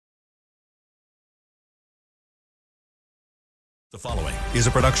The following is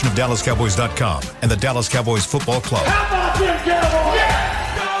a production of DallasCowboys.com and the Dallas Cowboys Football Club. How about them Cowboys?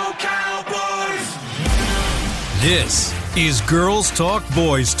 Yeah! Go Cowboys! This is Girls Talk,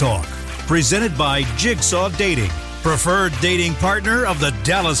 Boys Talk, presented by Jigsaw Dating, preferred dating partner of the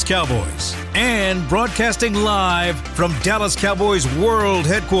Dallas Cowboys, and broadcasting live from Dallas Cowboys World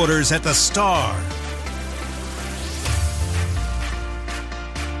Headquarters at the Star.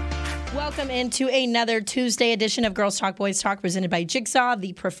 Welcome into another Tuesday edition of Girls Talk, Boys Talk, presented by Jigsaw,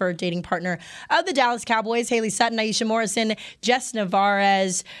 the preferred dating partner of the Dallas Cowboys. Haley Sutton, Aisha Morrison, Jess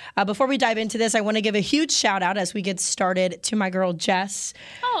Navarez. Before we dive into this, I want to give a huge shout out as we get started to my girl, Jess.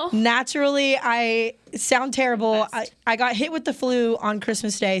 Oh. Naturally, I sound terrible. I got hit with the flu on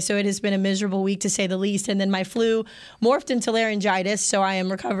Christmas Day, so it has been a miserable week to say the least. And then my flu morphed into laryngitis, so I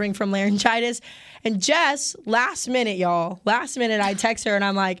am recovering from laryngitis. And Jess, last minute, I text her and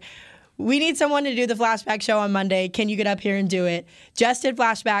I'm like, we need someone to do the flashback show on Monday. Can you get up here and do it? Jess did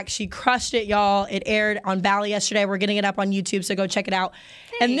flashback. She crushed it, y'all. It aired on Bally yesterday. We're getting it up on YouTube, so go check it out.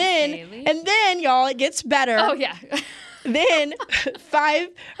 Thanks, Haley. and then, y'all, it gets better. Oh, yeah. Then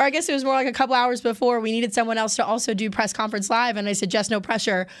I guess it was more like a couple hours before, we needed someone else to also do press conference live. And I said, Jess, no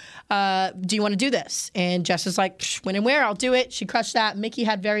pressure. Do you want to do this? And Jess was like, when and where, I'll do it. She crushed that. Mickey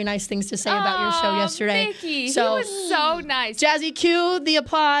had very nice things to say about your show yesterday. Mickey, so, he was so nice. Jazzy, cue the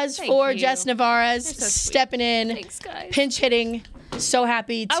applause for you. Jess Navarez so stepping in, Thanks, guys. pinch hitting. So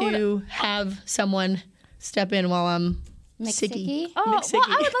happy to have someone step in while I'm sicky. Oh, well, McSicky.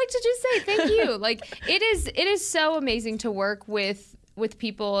 I would like to just say thank you. Like, it is so amazing to work with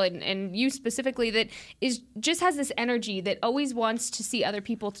people and you specifically that just has this energy that always wants to see other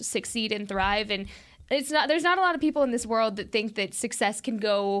people to succeed and thrive. And there's not a lot of people in this world that think that success can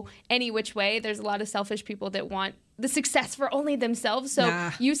go any which way. There's a lot of selfish people that want the success for only themselves.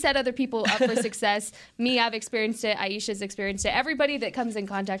 So you set other people up for success. Me, I've experienced it. Aisha's experienced it. Everybody that comes in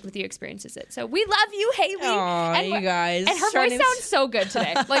contact with you experiences it. So we love you, Haley. Aw, you guys. And her voice sounds so good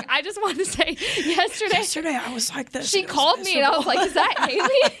today. Like, I just want to say, yesterday I was like this. she called me and I was like, is that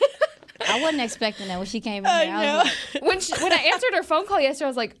Haley? I wasn't expecting that when she came in here. I was like, When I answered her phone call yesterday, I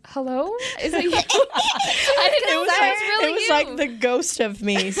was like, hello? Is it you? I didn't know that was really it was you. like the ghost of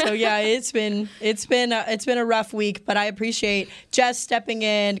me. So yeah, it's been a rough week, but I appreciate Jess stepping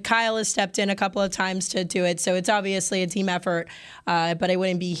in. Kyle has stepped in a couple of times to do it, so it's obviously a team effort. But I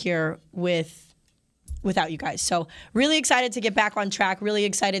wouldn't be here without you guys. So really excited to get back on track. Really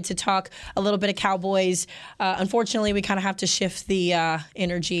excited to talk a little bit of Cowboys. Unfortunately, we kind of have to shift the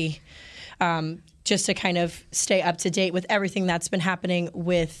energy just to kind of stay up to date with everything that's been happening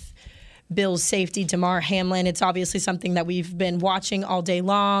with Bills safety, Damar Hamlin. It's obviously something that we've been watching all day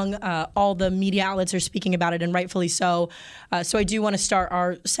long. All the media outlets are speaking about it, and rightfully so. So I do want to start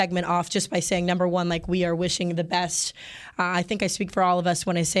our segment off just by saying, number one, like, we are wishing the best. I think I speak for all of us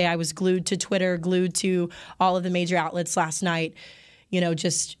when I say I was glued to Twitter, glued to all of the major outlets last night,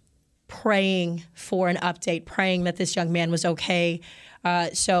 just praying for an update, praying that this young man was okay.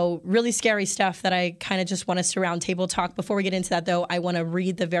 So really scary stuff that I kind of just want us to roundtable talk. Before we get into that, though, I want to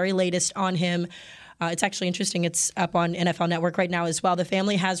read the very latest on him. It's actually interesting. It's up on NFL Network right now as well. The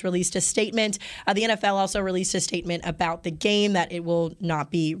family has released a statement. The NFL also released a statement about the game that it will not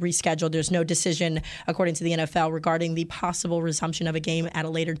be rescheduled. There's no decision, according to the NFL, regarding the possible resumption of a game at a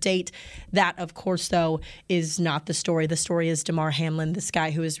later date. That, of course, though, is not the story. The story is Damar Hamlin, this guy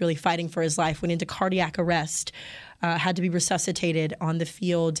who is really fighting for his life, went into cardiac arrest, had to be resuscitated on the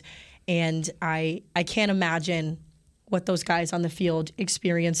field. And I can't imagine what those guys on the field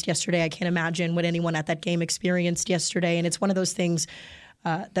experienced yesterday. I can't imagine what anyone at that game experienced yesterday. And it's one of those things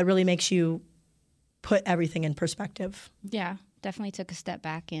that really makes you put everything in perspective. yeah, definitely took a step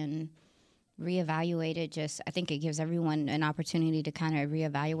back and reevaluated. I think it gives everyone an opportunity to kind of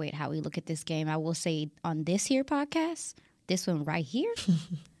reevaluate how we look at this game. I will say on this here podcast, this one right here,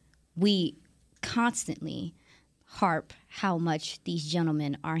 we constantly harp how much these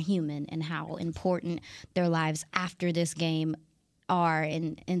gentlemen are human and how important their lives after this game are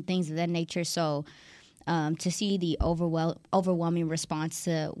and things of that nature. So to see the overwhelming response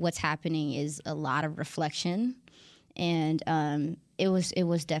to what's happening is a lot of reflection. And it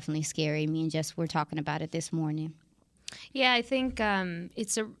was definitely scary. Me and Jess were talking about it this morning. Yeah, I think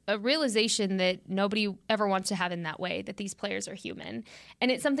it's a realization that nobody ever wants to have in that way, that these players are human. And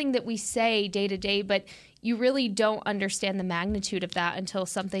it's something that we say day to day, but you really don't understand the magnitude of that until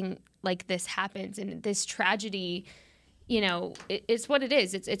something like this happens. And this tragedy, it's what it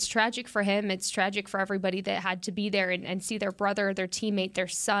is. It's tragic for him. It's tragic for everybody that had to be there and see their brother, their teammate, their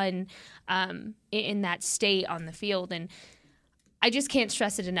son in that state on the field. And I just can't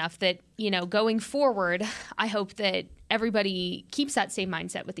stress it enough that, going forward, I hope that everybody keeps that same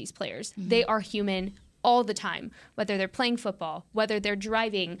mindset with these players. Mm-hmm. They are human all the time, whether they're playing football, whether they're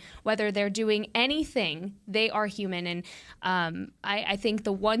driving, whether they're doing anything, they are human. And I think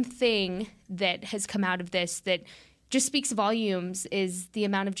the one thing that has come out of this that just speaks volumes is the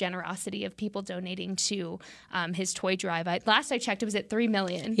amount of generosity of people donating to his toy drive. Last I checked, it was at $3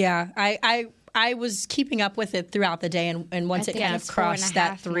 million. Yeah, I was keeping up with it throughout the day, and once it kind of crossed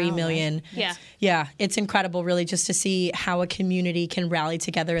that 3 million, right? Yeah, it's incredible, really, just to see how a community can rally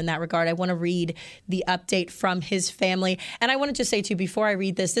together in that regard. I want to read the update from his family, and I want to just say too, before I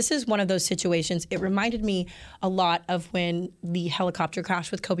read this is one of those situations. It reminded me a lot of when the helicopter crash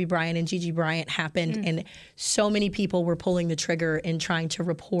with Kobe Bryant and Gigi Bryant happened, and so many people were pulling the trigger and trying to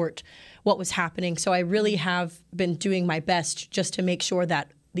report what was happening. So I really have been doing my best just to make sure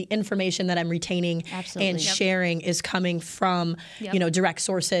that the information that I'm retaining and sharing is coming from, direct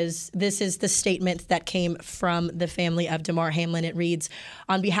sources. This is the statement that came from the family of Damar Hamlin. It reads,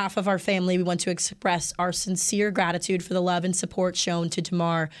 "On behalf of our family, we want to express our sincere gratitude for the love and support shown to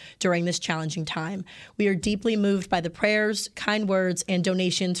Damar during this challenging time. We are deeply moved by the prayers, kind words, and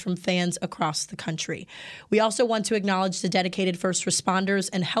donations from fans across the country. We also want to acknowledge the dedicated first responders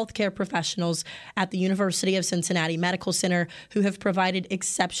and healthcare professionals at the University of Cincinnati Medical Center who have provided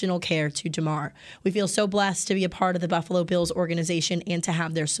exceptional care to Damar. We feel so blessed to be a part of the Buffalo Bills organization and to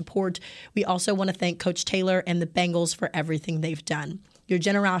have their support. We also want to thank Coach Taylor and the Bengals for everything they've done. Your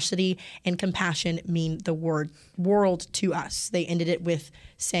generosity and compassion mean the world to us." They ended it with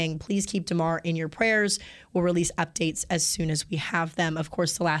saying, "Please keep Damar in your prayers. We'll release updates as soon as we have them." Of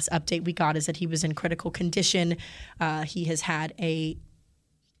course, the last update we got is that he was in critical condition. He has had a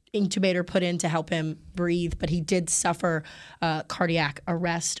intubator put in to help him breathe, but he did suffer cardiac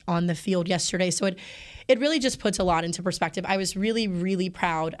arrest on the field yesterday. So it really just puts a lot into perspective. I was really, really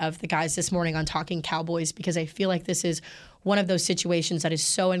proud of the guys this morning on Talking Cowboys because I feel like this is one of those situations that is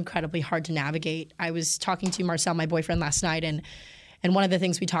so incredibly hard to navigate. I was talking to Marcel, my boyfriend, last night, and one of the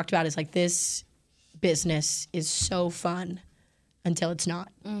things we talked about is like this business is so fun until it's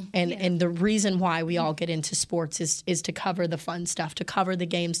not. And the reason why we all get into sports is to cover the fun stuff, to cover the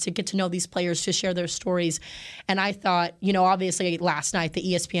games, to get to know these players, to share their stories. And I thought, obviously last night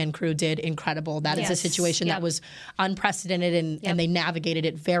the ESPN crew did incredible. That is a situation that was unprecedented and they navigated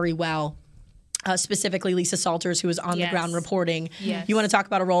it very well. Specifically Lisa Salters, who was on the ground reporting. Yes. You want to talk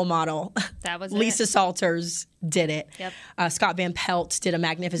about a role model? That was Lisa Salters did it. Yep. Scott Van Pelt did a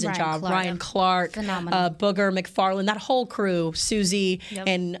magnificent job. Clark. Ryan Clark, Phenomenal. Booger McFarland, that whole crew, Susie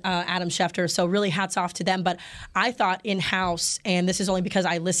and Adam Schefter. So really hats off to them. But I thought in-house, and this is only because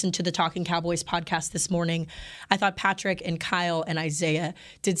I listened to the Talking Cowboys podcast this morning, I thought Patrick and Kyle and Isaiah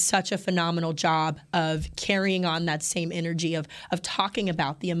did such a phenomenal job of carrying on that same energy of talking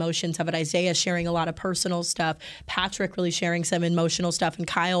about the emotions of it. Isaiah sharing a lot of personal stuff, Patrick really sharing some emotional stuff, and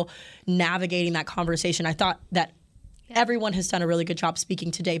Kyle navigating that conversation. I thought that everyone has done a really good job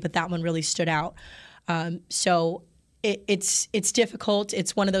speaking today, but that one really stood out. So it's difficult.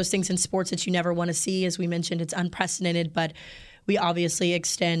 It's one of those things in sports that you never want to see. As we mentioned, it's unprecedented, but we obviously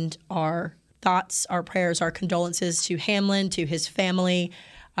extend our thoughts, our prayers, our condolences to Hamlin, to his family.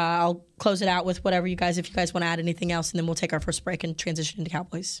 I'll close it out with whatever if you guys want to add anything else, and then we'll take our first break and transition into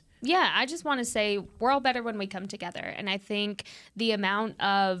Cowboys. Yeah, I just want to say we're all better when we come together. And I think the amount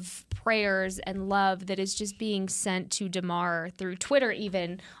of prayers and love that is just being sent to Damar through Twitter,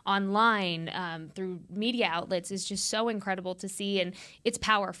 even online, through media outlets is just so incredible to see. And it's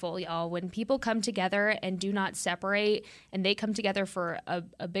powerful, y'all. When people come together and do not separate and they come together for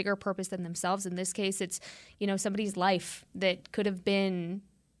a bigger purpose than themselves. In this case, it's, somebody's life that could have been,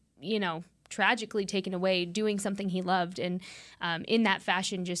 tragically taken away doing something he loved, and in that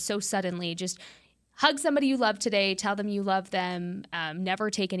fashion, just so suddenly, just hug somebody you love today, tell them you love them,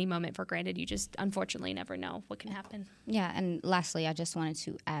 never take any moment for granted. You just unfortunately never know what can happen. Yeah, and lastly, I just wanted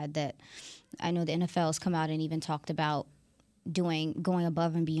to add that I know the NFL has come out and even talked about going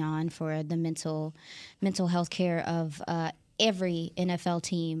above and beyond for the mental health care of every NFL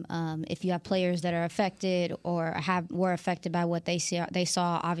team. If you have players that are affected or were affected by what they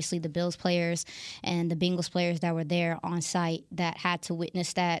saw, obviously the Bills players and the Bengals players that were there on site that had to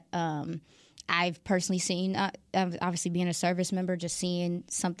witness that. I've personally seen, obviously being a service member, just seeing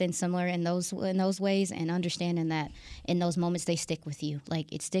something similar in those ways and understanding that in those moments they stick with you.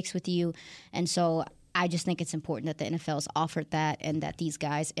 Like, it sticks with you. And so I just think it's important that the NFL's offered that, and that these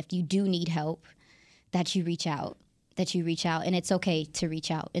guys, if you do need help, that you reach out. And it's okay to reach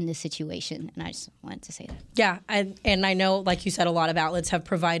out in this situation. And I just wanted to say that. Yeah, and I know, like you said, a lot of outlets have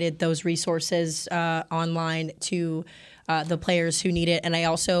provided those resources online to the players who need it. And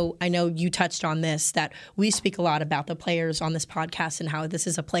I know you touched on this, that we speak a lot about the players on this podcast and how this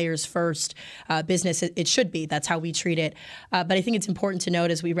is a players first business. It should be. That's how we treat it. But I think it's important to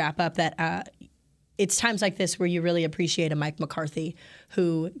note as we wrap up that it's times like this where you really appreciate a Mike McCarthy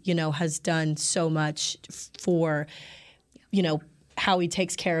who, has done so much for, how he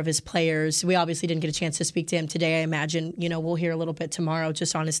takes care of his players. We obviously didn't get a chance to speak to him today. I imagine, we'll hear a little bit tomorrow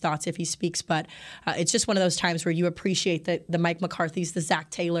just on his thoughts if he speaks. But it's just one of those times where you appreciate the Mike McCarthys, the Zach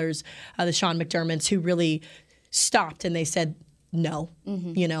Taylors, the Sean McDermotts who really stopped and they said no,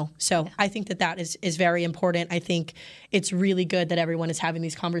 So I think that is very important. I think it's really good that everyone is having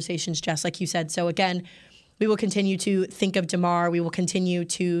these conversations, just like you said. So again, we will continue to think of DeMar. We will continue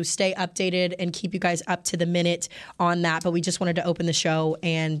to stay updated and keep you guys up to the minute on that. But we just wanted to open the show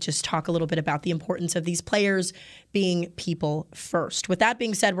and just talk a little bit about the importance of these players being people first. With that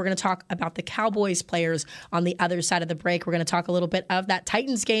being said, we're going to talk about the Cowboys players on the other side of the break. We're going to talk a little bit of that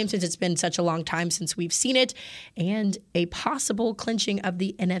Titans game since it's been such a long time since we've seen it, and a possible clinching of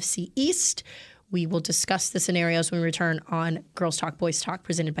the NFC East. We will discuss the scenarios when we return on Girls Talk, Boys Talk,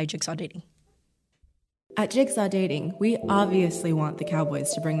 presented by Jigsaw Dating. At Jigsaw Dating, we obviously want the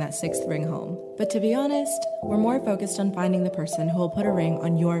Cowboys to bring that sixth ring home. But to be honest, we're more focused on finding the person who will put a ring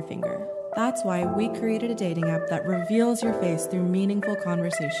on your finger. That's why we created a dating app that reveals your face through meaningful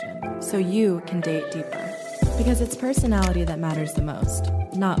conversation, so you can date deeper. Because it's personality that matters the most,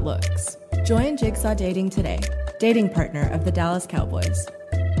 not looks. Join Jigsaw Dating today, dating partner of the Dallas Cowboys.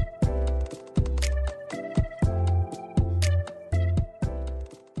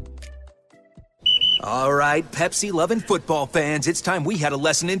 All right, Pepsi-loving football fans, it's time we had a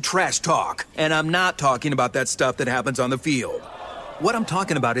lesson in trash talk. And I'm not talking about that stuff that happens on the field. What I'm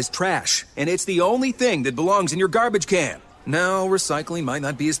talking about is trash, and it's the only thing that belongs in your garbage can. Now, recycling might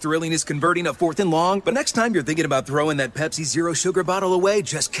not be as thrilling as converting a 4th and long, but next time you're thinking about throwing that Pepsi Zero Sugar bottle away,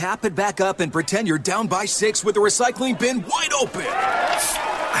 just cap it back up and pretend you're down by 6 with the recycling bin wide open.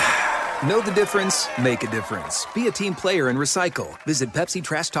 Know the difference? Make a difference. Be a team player and recycle. Visit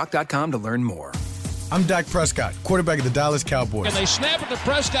PepsiTrashTalk.com to learn more. I'm Dak Prescott, quarterback of the Dallas Cowboys. And they snap it to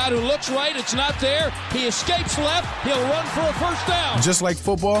Prescott, who looks right. It's not there. He escapes left. He'll run for a first down. Just like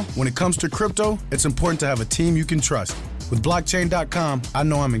football, when it comes to crypto, it's important to have a team you can trust. With Blockchain.com, I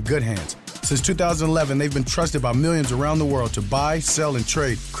know I'm in good hands. Since 2011, they've been trusted by millions around the world to buy, sell, and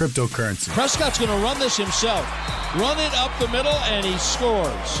trade cryptocurrency. Prescott's going to run this himself. Run it up the middle, and he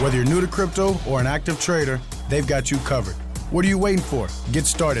scores. Whether you're new to crypto or an active trader, they've got you covered. What are you waiting for? Get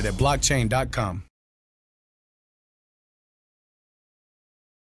started at Blockchain.com.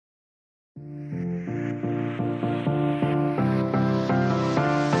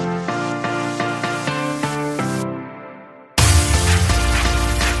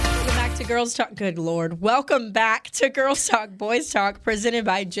 Girls Talk. Good Lord. Welcome back to Girls Talk, Boys Talk, presented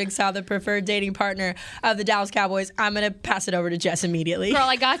by Jigsaw, the preferred dating partner of the Dallas Cowboys. I'm going to pass it over to Jess immediately. Girl,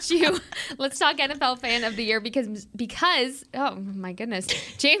 I got you. Let's talk NFL Fan of the Year because oh my goodness,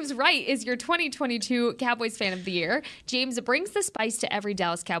 James Wright is your 2022 Cowboys Fan of the Year. James brings the spice to every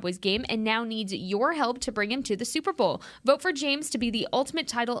Dallas Cowboys game and now needs your help to bring him to the Super Bowl. Vote for James to be the ultimate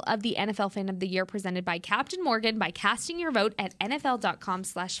title of the NFL Fan of the Year, presented by Captain Morgan, by casting your vote at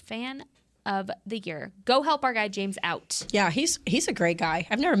NFL.com/fan of the year. Go help our guy James out. Yeah, he's a great guy.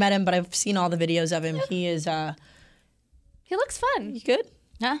 I've never met him, but I've seen all the videos of him. He is he looks fun. You good?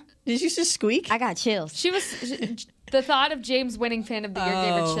 Huh? Did you just squeak? I got chills. The thought of James winning Fan of the Year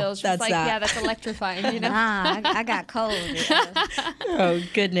gave her chills. She was like, yeah, that's electrifying, you know? I got cold. Oh,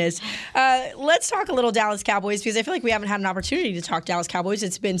 goodness. Let's talk a little Dallas Cowboys, because I feel like we haven't had an opportunity to talk Dallas Cowboys.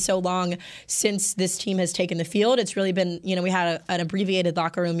 It's been so long since this team has taken the field. It's really been, we had an abbreviated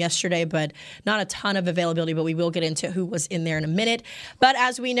locker room yesterday, but not a ton of availability, but we will get into who was in there in a minute. But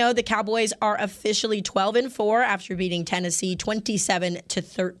as we know, the Cowboys are officially 12-4 after beating Tennessee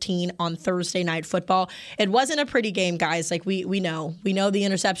 27-13 on Thursday Night Football. It wasn't a pretty game, guys. Like we know the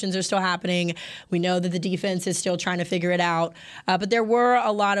interceptions are still happening. We know that the defense is still trying to figure it out. But there were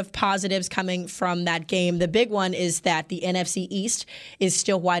a lot of positives coming from that game. The big one is that the NFC East is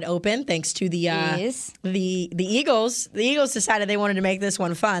still wide open thanks to the Eagles. The Eagles decided they wanted to make this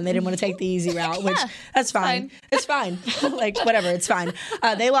one fun. They didn't want to take the easy route, which that's fine. It's fine. Like whatever, it's fine.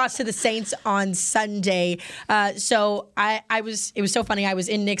 They lost to the Saints on Sunday. So it was so funny. I was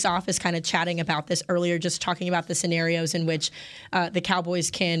in Nick's office kind of chatting about this earlier, just talking about the scenarios in which the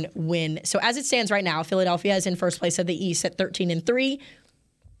Cowboys can win. So as it stands right now, Philadelphia is in first place of the East at 13-3.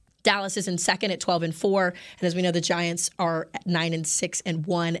 Dallas is in second at 12-4. And as we know, the Giants are at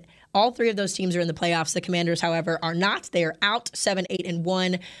 9-6-1. All three of those teams are in the playoffs. The Commanders, however, are not. They are out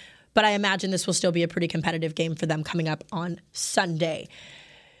 7-8-1. but I imagine this will still be a pretty competitive game for them coming up on Sunday.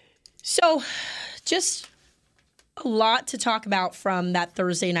 So just a lot to talk about from that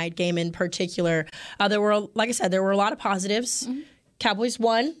Thursday night game in particular. There were, like I said, there were a lot of positives. Mm-hmm. Cowboys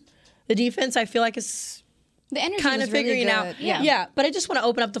won. The defense, I feel like, is the energy kind of figuring really out. Yeah. But I just want to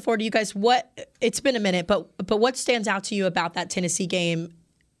open up the floor to you guys. It's been a minute, but what stands out to you about that Tennessee game,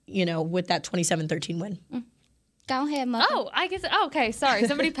 with that 27-13 win? Go ahead, Mother. Oh, I guess. Oh, okay, sorry.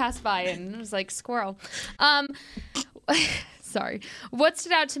 Somebody passed by and it was like, squirrel. Sorry. What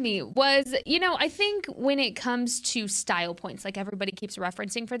stood out to me was, I think when it comes to style points, like everybody keeps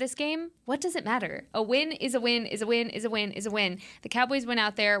referencing for this game, what does it matter? A win is a win, is a win, is a win, is a win. The Cowboys went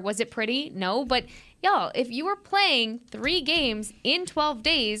out there. Was it pretty? No. But y'all, if you were playing 3 games in 12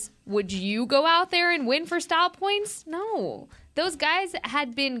 days, would you go out there and win for style points? No. Those guys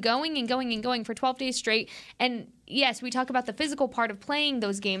had been going and going and going for 12 days straight. And yes, we talk about the physical part of playing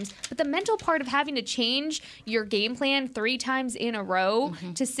those games, but the mental part of having to change your game plan 3 times in a row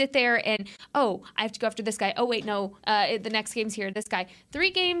to sit there and, I have to go after this guy. Oh, wait, no, the next game's here, this guy.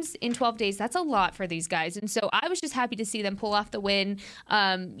 3 games in 12 days, that's a lot for these guys. And so I was just happy to see them pull off the win,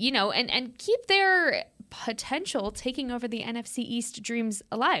 and keep their potential taking over the NFC East dreams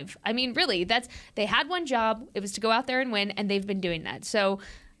alive. I mean, really, they had one job. It was to go out there and win, and they've been doing that. So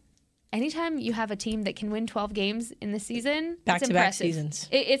anytime you have a team that can win 12 games in the season, back-to-back seasons.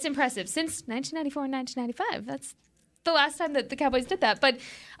 It's impressive. Since 1994 and 1995. That's the last time that the Cowboys did that. But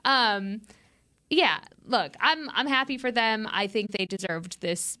yeah, look, I'm happy for them. I think they deserved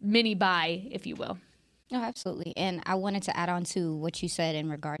this mini bye, if you will. No, absolutely. And I wanted to add on to what you said in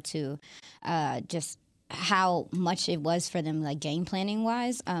regard to just how much it was for them, like game planning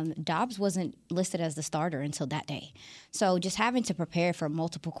wise. Dobbs wasn't listed as the starter until that day. So just having to prepare for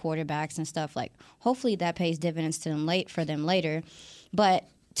multiple quarterbacks and stuff, like hopefully that pays dividends to them later. But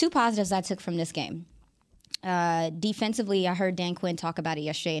 2 positives I took from this game. Defensively, I heard Dan Quinn talk about it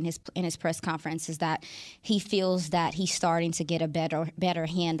yesterday in his press conference, is that he feels that he's starting to get a better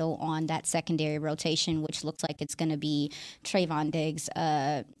handle on that secondary rotation, which looks like it's going to be Trayvon Diggs,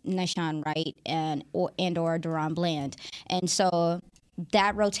 Nahshon Wright, and or Deron Bland. And so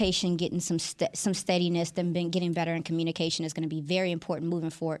that rotation, getting some steadiness, them getting better in communication is going to be very important moving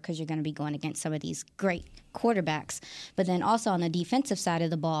forward, because you're going to be going against some of these great quarterbacks. But then also on the defensive side of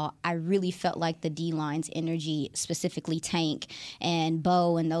the ball, I really felt like the D-line's energy, specifically Tank and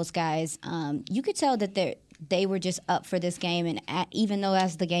Bo and those guys, you could tell that they were just up for this game. And even though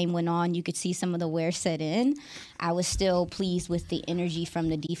as the game went on, you could see some of the wear set in, I was still pleased with the energy from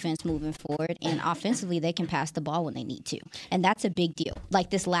the defense moving forward. And offensively, they can pass the ball when they need to. And that's a big deal. Like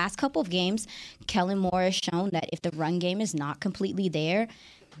this last couple of games, Kellen Moore has shown that if the run game is not completely there,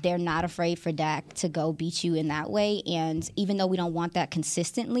 they're not afraid for Dak to go beat you in that way. And even though we don't want that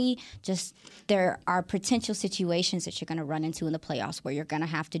consistently, just there are potential situations that you're going to run into in the playoffs where you're going to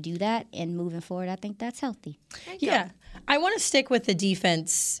have to do that. And moving forward, I think that's healthy. Yeah. I want to stick with the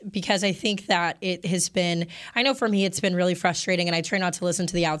defense because I think that it has been, I know for me it's been really frustrating, and I try not to listen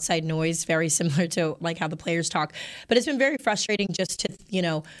to the outside noise, very similar to like how the players talk. But it's been very frustrating just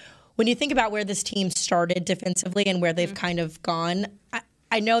to, when you think about where this team started defensively and where they've kind of gone,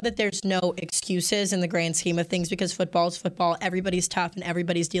 I know that there's no excuses in the grand scheme of things because football is football. Everybody's tough and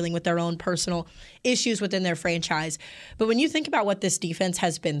everybody's dealing with their own personal issues within their franchise. But when you think about what this defense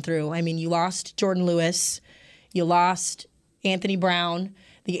has been through, I mean, you lost Jordan Lewis, you lost Anthony Brown.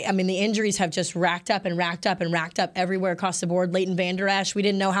 The injuries have just racked up everywhere across the board. Leighton Vander Esch, we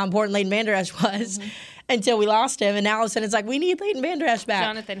didn't know how important Leighton Vander Esch was until we lost him. And now all of a sudden it's like, we need Leighton Vander Esch back.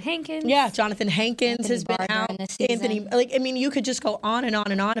 Jonathan Hankins. Yeah, Jonathan Hankins has been out. Anthony, you could just go on and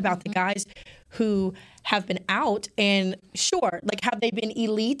on and on about the guys who have been out. And sure, have they been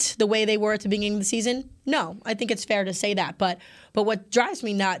elite the way they were at the beginning of the season? No, I think it's fair to say that. But what drives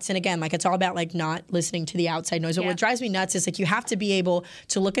me nuts, and again, it's all about not listening to the outside noise. But what drives me nuts is you have to be able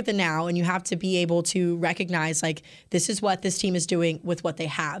to look at the now, and you have to be able to recognize this is what this team is doing with what they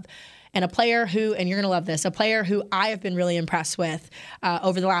have. And a player who, and you're going to love this, a player who I have been really impressed with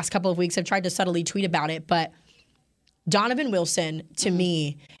over the last couple of weeks. I've tried to subtly tweet about it, but Donovan Wilson, to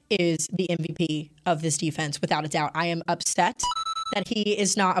me, is the MVP of this defense, without a doubt. I am upset that he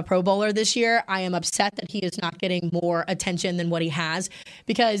is not a Pro Bowler this year. I am upset that he is not getting more attention than what he has,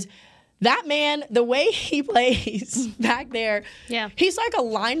 because that man, the way he plays back there, he's like a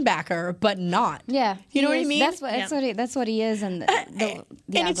linebacker, but not. Yeah, you know what I mean. That's what he is, and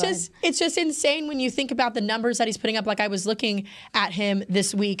it's just insane when you think about the numbers that he's putting up. I was looking at him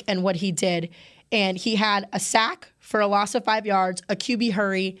this week and what he did, and he had a sack for a loss of 5 yards, a QB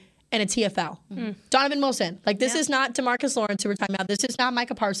hurry, and a TFL. Donovan Wilson. Like, this is not DeMarcus Lawrence who we're talking about. This is not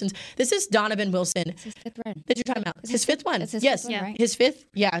Micah Parsons. This is Donovan Wilson. It's his fifth run. That you're talking about. His fifth one. It's his Yes. fifth one, right? His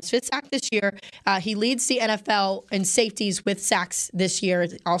fifth sack this year. He leads the NFL in safeties with sacks this year.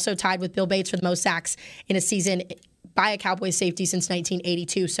 Also tied with Bill Bates for the most sacks in a season by a Cowboys safety since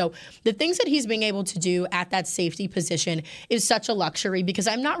 1982. So the things that he's being able to do at that safety position is such a luxury, because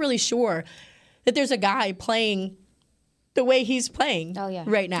I'm not really sure that there's a guy playing the way he's playing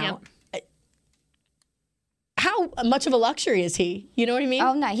right now. Yep. How much of a luxury is he? You know what I mean?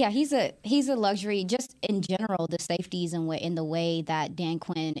 Oh no, yeah, he's a luxury just in general. The safeties and in the way that Dan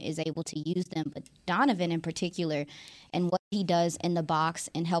Quinn is able to use them, but Donovan in particular, and what he does in the box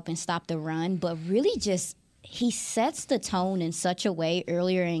and helping stop the run, but really just he sets the tone in such a way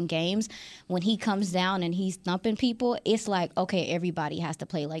earlier in games when he comes down and he's thumping people. It's like, okay, everybody has to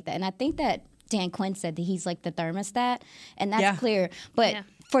play like that, and I think that Dan Quinn said that he's like the thermostat, and that's clear. But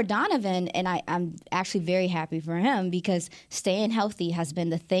for Donovan, and I'm actually very happy for him, because staying healthy has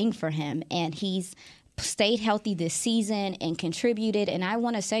been the thing for him, and he's stayed healthy this season and contributed. And I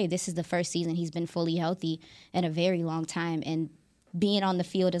want to say this is the first season he's been fully healthy in a very long time, and being on the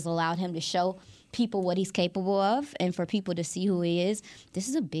field has allowed him to show people what he's capable of, and for people to see who he is. This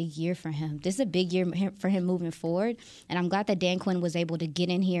is a big year for him. This is a big year for him moving forward, and I'm glad that Dan Quinn was able to get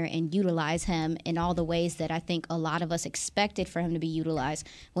in here and utilize him in all the ways that I think a lot of us expected for him to be utilized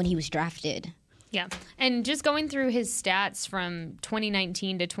when he was drafted. Yeah. And just going through his stats from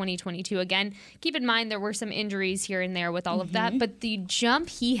 2019 to 2022, again, keep in mind there were some injuries here and there with all of that, but the jump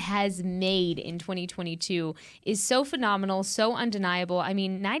he has made in 2022 is so phenomenal, so undeniable. I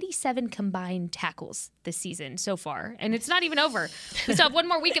mean, 97 combined tackles this season so far, and it's not even over. We still have one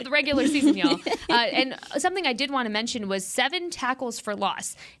more week of the regular season, y'all. And something I did want to mention was 7 tackles for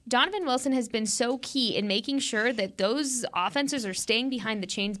loss. Donovan Wilson has been so key in making sure that those offenses are staying behind the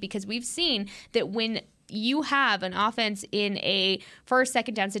chains, because we've seen that when you have an offense in a first,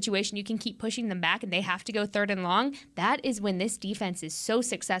 second down situation, you can keep pushing them back and they have to go third and long. That is when this defense is so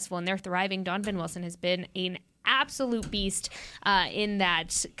successful and they're thriving. Donovan Wilson has been an absolute beast in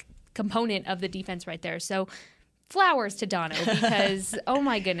that component of the defense right there. So flowers to Dono, because oh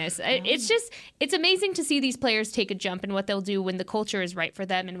my goodness, it's amazing to see these players take a jump in what they'll do when the culture is right for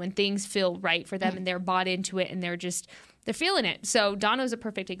them and when things feel right for them and they're bought into it and they're feeling it. So Dono's a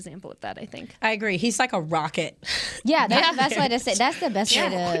perfect example of that, I think. I agree. He's like a rocket. Yeah, that's the best way to say. That's the best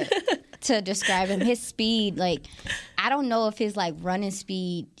way to describe him. His speed, like, I don't know if his like running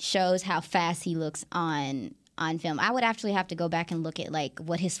speed shows how fast he looks on film. I would actually have to go back and look at like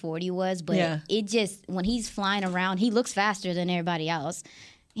what his 40 was, but it just, when he's flying around, he looks faster than everybody else.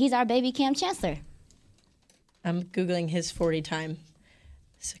 He's our baby Cam Chancellor. I'm Googling his 40 time.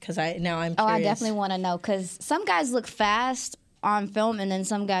 Because I'm curious. Oh, I definitely want to know, because some guys look fast on film and then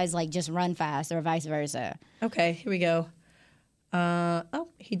some guys like just run fast, or vice versa. Okay, here we go.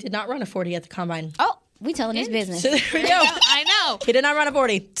 He did not run a 40 at the combine. Oh, we telling his business. So there we go. I know. He did not run a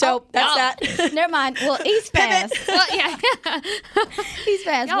 40. So that's that. Never mind. Well, he's fast. Well, yeah. He's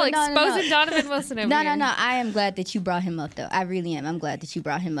fast. Y'all No. exposing Donovan Wilson over here. No. I am glad that you brought him up, though. I really am. I'm glad that you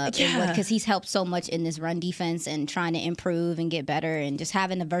brought him up. Because he's helped so much in this run defense and trying to improve and get better, and just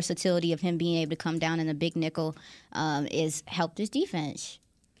having the versatility of him being able to come down in a big nickel is helped his defense.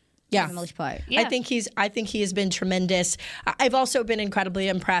 Yeah, for the most part. Yeah. I think he has been tremendous. I've also been incredibly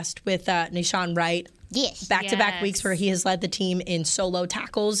impressed with Nahshon Wright. Yes. Back-to-back weeks where he has led the team in solo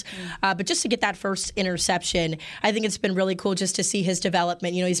tackles. But just to get that first interception, I think it's been really cool just to see his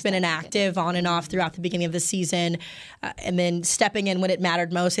development. You know, he's been inactive on and off throughout the beginning of the season, and then stepping in when it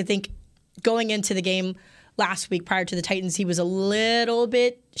mattered most. I think going into the game last week prior to the Titans, he was a little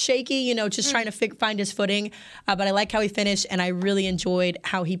bit shaky, you know, just trying to find his footing. But I like how he finished, and I really enjoyed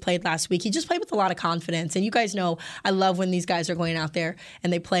how he played last week. He just played with a lot of confidence. And you guys know I love when these guys are going out there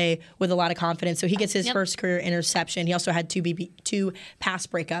and they play with a lot of confidence. So he gets his first career interception. He also had two pass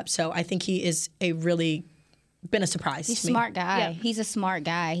breakups. So I think he is been a surprise. He's to a smart guy. Yeah. He's a smart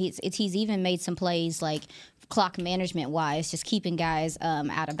guy. He's even made some plays like clock management wise, just keeping guys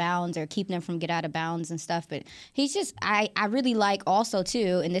out of bounds or keeping them from get out of bounds and stuff. But he's just, I really like also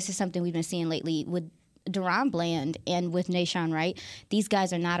too, and this is something we've been seeing lately with DaRon Bland and with Nahshon Wright, these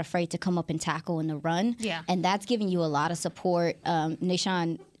guys are not afraid to come up and tackle in the run. Yeah. And that's giving you a lot of support.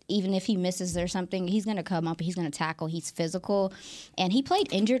 Nahshon, even if he misses or something, he's going to come up and he's going to tackle. He's physical. And he played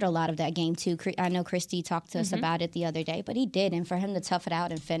injured a lot of that game, too. I know Christy talked to us about it the other day, but he did. And for him to tough it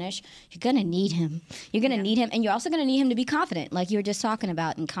out and finish, you're going to need him. You're going to need him. And you're also going to need him to be confident, like you were just talking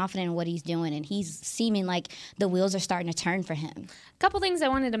about, and confident in what he's doing. And he's seeming like the wheels are starting to turn for him. A couple things I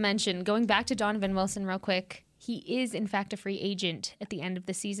wanted to mention. Going back to Donovan Wilson real quick. he is, in fact, a free agent at the end of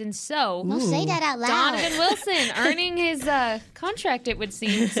the season. So Don't say that out loud. Donovan Wilson earning his contract, it would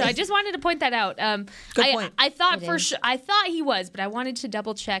seem. So I just wanted to point that out. Good point. I thought I thought he was, but I wanted to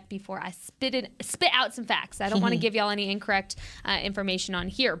double check before I spit out some facts. I don't want to give y'all any incorrect information on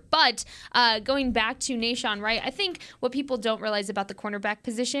here. But going back to Nahshon Wright, I think what people don't realize about the cornerback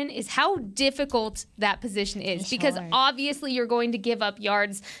position is how difficult that position is. Because obviously you're going to give up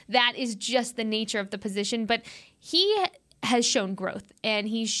yards. That is just the nature of the position. But he has shown growth, and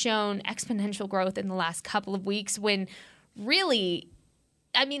he's shown exponential growth in the last couple of weeks when really,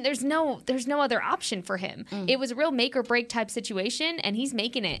 I mean, there's no other option for him. It was a real make or break type situation, and he's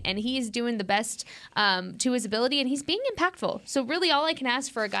making it, and he is doing the best to his ability, and he's being impactful. So really all I can ask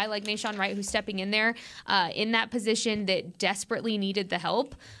for a guy like Nahshon Wright who's stepping in there in that position that desperately needed the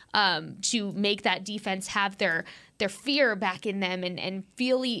help to make that defense have their fear back in them and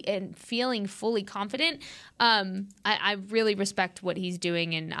feeling fully confident. I really respect what he's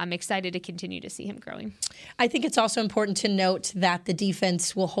doing, and I'm excited to continue to see him growing. I think it's also important to note that the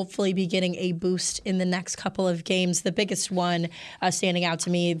defense will hopefully be getting a boost in the next couple of games. The biggest one standing out to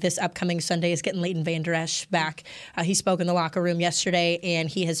me this upcoming Sunday is getting Leighton Vander Esch back. He spoke in the locker room yesterday, and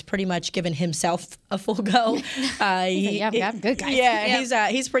he has pretty much given himself a full go. I'm good, guys. Yeah,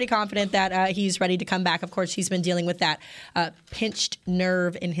 he's pretty confident that he's ready to come back. Of course, he's been dealing with that pinched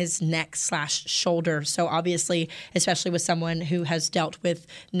nerve in his neck/shoulder. So obviously, especially with someone who has dealt with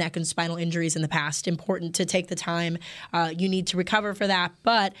neck and spinal injuries in the past, important to take the time you need to recover for that.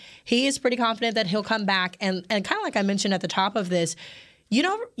 But he is pretty confident that he'll come back. And kind of like I mentioned at the top of this, you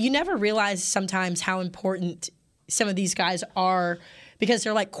never realize sometimes how important some of these guys are because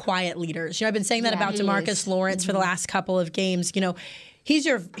they're like quiet leaders. I've been saying that about DeMarcus Lawrence for the last couple of games. He's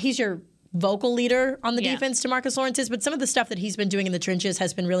your vocal leader on the defense, DeMarcus Lawrence is, but some of the stuff that he's been doing in the trenches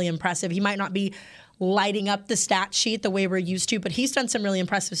has been really impressive. He might not be lighting up the stat sheet the way we're used to, but he's done some really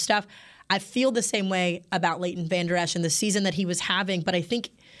impressive stuff. I feel the same way about Leighton Vander Esch and the season that he was having, but I think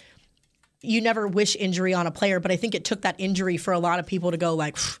you never wish injury on a player, but I think it took that injury for a lot of people to go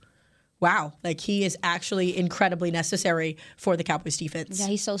like, wow, like he is actually incredibly necessary for the Cowboys defense. Yeah,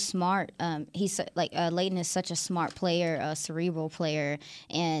 he's so smart. Leighton is such a smart player, a cerebral player,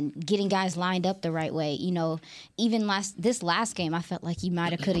 and getting guys lined up the right way. Even this last game, I felt like he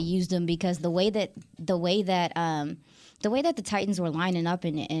might have could have used him because the way that the Titans were lining up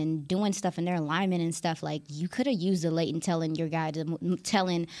and doing stuff in their alignment and stuff, like you could have used the Leighton telling your guy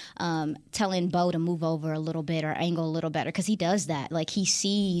telling Bo to move over a little bit or angle a little better because he does that. Like he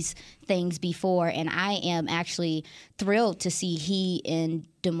sees things before, and I am actually thrilled to see he and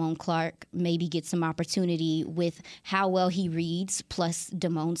Damone Clark maybe get some opportunity with how well he reads plus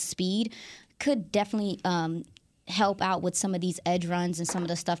Damone's speed could definitely help out with some of these edge runs and some of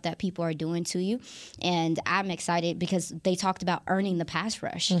the stuff that people are doing to you. And I'm excited because they talked about earning the pass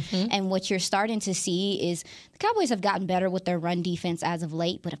rush. Mm-hmm. And what you're starting to see is the Cowboys have gotten better with their run defense as of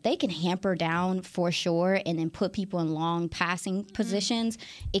late, but if they can hamper down for sure and then put people in long passing positions,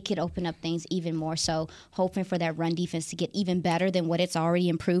 it could open up things even more. So hoping for that run defense to get even better than what it's already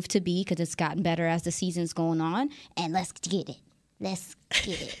improved to be because it's gotten better as the season's going on. And let's get it. Let's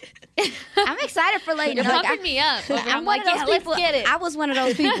get it. I'm excited for Leighton. You're pumping me up. I'm like, let's get it. I was one of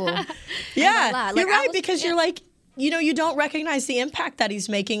those people. Yeah, you're right because you're like, you don't recognize the impact that he's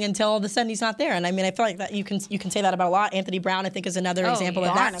making until all of a sudden he's not there. And I mean, I feel like that you can say that about a lot. Anthony Brown, I think, is another example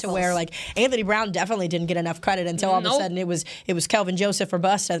of that, to where like Anthony Brown definitely didn't get enough credit until all of a sudden it was Kelvin Joseph or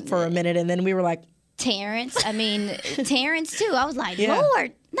bust for a minute, and then we were like, Terrence too. I was like,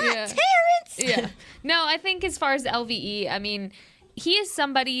 Lord, not Terrence. Yeah. No, I think as far as LVE, I mean, he is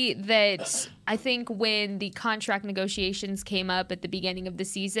somebody that I think when the contract negotiations came up at the beginning of the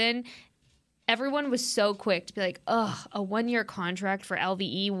season, everyone was so quick to be like, ugh, a 1-year contract for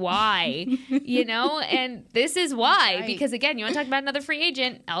LVE, why? And this is why. Right. Because, again, you want to talk about another free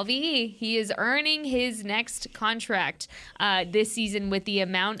agent, LVE. He is earning his next contract this season with the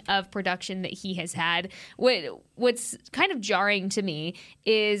amount of production that he has had. What's kind of jarring to me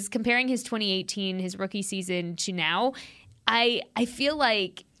is comparing his 2018, his rookie season, to now. I feel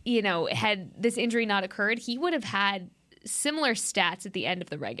like, had this injury not occurred, he would have had similar stats at the end of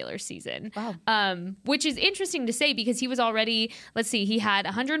the regular season. Wow. Which is interesting to say because he was already, he had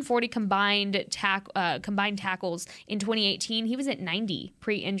 140 combined tackles in 2018. He was at 90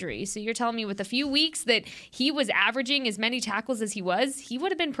 pre-injury. So you're telling me with a few weeks that he was averaging as many tackles as he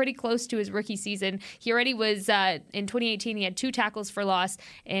would have been pretty close to his rookie season. He already was, in 2018, he had 2 tackles for loss.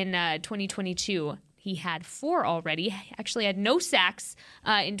 In 2022, He had 4 already. He actually had no sacks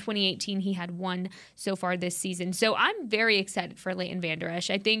in 2018. He had 1 so far this season. So I'm very excited for Leighton Vander Esch.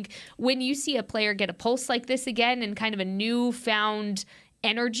 I think when you see a player get a pulse like this again and kind of a newfound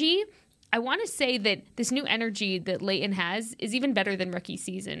energy, I want to say that this new energy that Leighton has is even better than rookie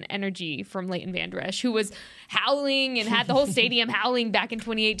season energy from Leighton Vander Esch, who was howling and had the whole stadium howling back in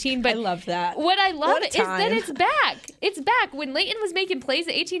 2018. But I love that. What I love is that it's back. It's back. When Leighton was making plays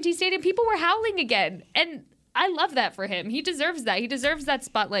at AT&T Stadium, people were howling again. And I love that for him. He deserves that. He deserves that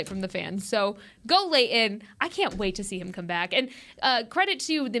spotlight from the fans. So go Leighton. I can't wait to see him come back. And credit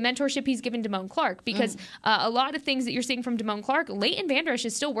to the mentorship he's given Damone Clark, because a lot of things that you're seeing from Damone Clark, Leighton Vander Esch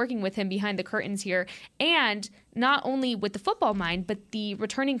is still working with him behind the curtains here. And not only with the football mind, but the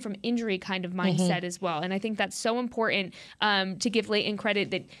returning from injury kind of mindset as well. And I think that's so important to give Leighton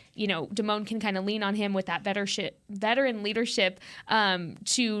credit that, you know, Damone can kind of lean on him with that veteran leadership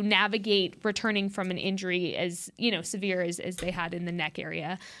to navigate returning from an injury as, you know, severe as they had in the neck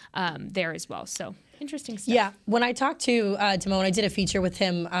area there as well. So interesting stuff. Yeah. When I talked to Damone, I did a feature with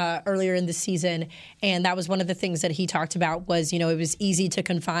him earlier in the season, and that was one of the things that he talked about was, you know, it was easy to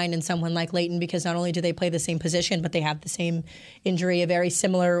confine in someone like Leighton because not only do they play the same position, but they have the same injury, a very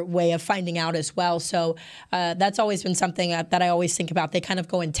similar way of finding out as well. So that's always been something that I always think about. They kind of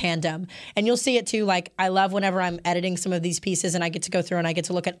go in tandem. And you'll see it too. Like, I love whenever I'm editing some of these pieces and I get to go through and I get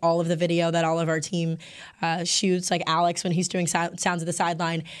to look at all of the video that all of our team shoots, like Alex when he's doing Sounds of the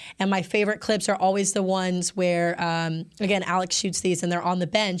Sideline. And my favorite clips are always the ones where, again, Alex shoots these and they're on the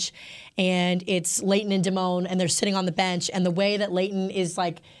bench and it's Leighton and Damone and they're sitting on the bench, and the way that Leighton is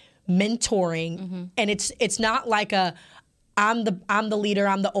like mentoring, and it's not like I'm the leader,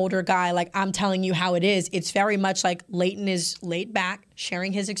 I'm the older guy, like I'm telling you how it is. It's very much like Leighton is laid back,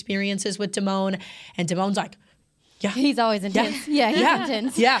 sharing his experiences with Damone, and Damone's like, yeah. He's always intense. Yeah, he's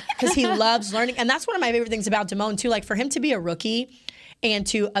intense. Yeah, because he loves learning. And that's one of my favorite things about Damone, too. Like, for him to be a rookie and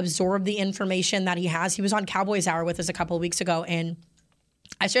to absorb the information that he has. He was on Cowboys Hour with us a couple of weeks ago, and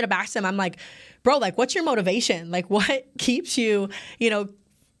I straight up asked him, I'm like, bro, like, what's your motivation? Like, what keeps you, you know,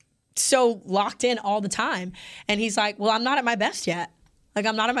 so locked in all the time? And he's like, well, I'm not at my best yet. Like,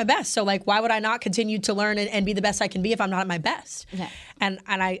 I'm not at my best. So, like, why would I not continue to learn and be the best I can be if I'm not at my best? Yeah. And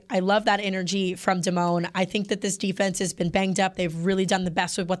I love that energy from Damone. I think that this defense has been banged up. They've really done the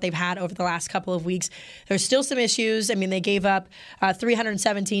best with what they've had over the last couple of weeks. There's still some issues. I mean, they gave up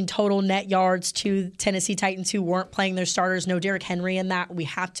 317 total net yards to Tennessee Titans, who weren't playing their starters. No Derrick Henry in that. We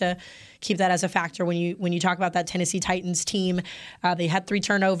have to keep that as a factor when you talk about that Tennessee Titans team. They had 3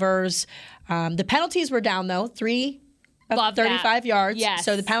 turnovers. The penalties were down, though. 3 of 35 yards. Yes.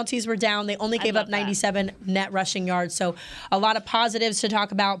 So the penalties were down. They only gave up 97 net rushing yards. So a lot of positives to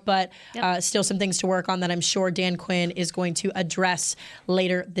talk about, but still some things to work on that I'm sure Dan Quinn is going to address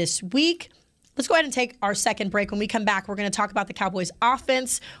later this week. Let's go ahead and take our second break. When we come back, we're going to talk about the Cowboys'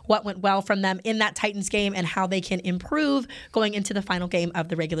 offense, what went well from them in that Titans game, and how they can improve going into the final game of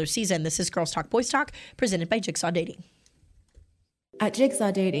the regular season. This is Girls Talk Boys Talk, presented by Jigsaw Dating. At Jigsaw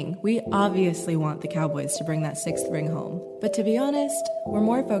Dating, we obviously want the Cowboys to bring that 6th ring home. But to be honest, we're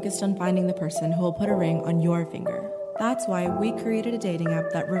more focused on finding the person who will put a ring on your finger. That's why we created a dating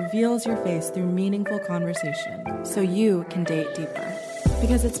app that reveals your face through meaningful conversation, so you can date deeper.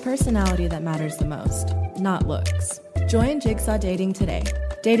 Because it's personality that matters the most, not looks. Join Jigsaw Dating today,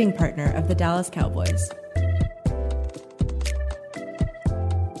 dating partner of the Dallas Cowboys.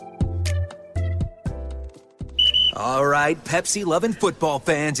 All right, Pepsi-loving football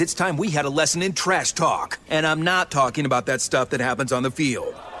fans, it's time we had a lesson in trash talk. And I'm not talking about that stuff that happens on the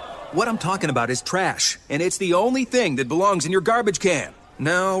field. What I'm talking about is trash, and it's the only thing that belongs in your garbage can.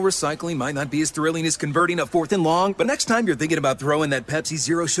 No, recycling might not be as thrilling as converting a 4th and long, but next time you're thinking about throwing that Pepsi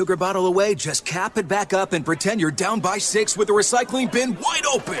Zero Sugar bottle away, just cap it back up and pretend you're down by 6 with the recycling bin wide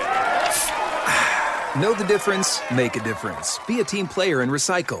open. Know the difference? Make a difference. Be a team player and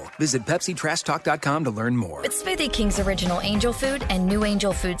recycle. Visit PepsiTrashTalk.com to learn more. With Smoothie King's original Angel Food and new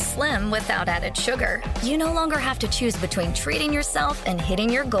Angel Food Slim without added sugar, you no longer have to choose between treating yourself and hitting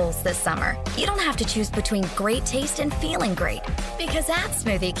your goals this summer. You don't have to choose between great taste and feeling great. Because at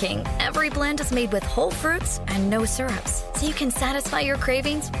Smoothie King, every blend is made with whole fruits and no syrups, so you can satisfy your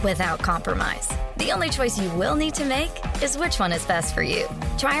cravings without compromise. The only choice you will need to make is which one is best for you.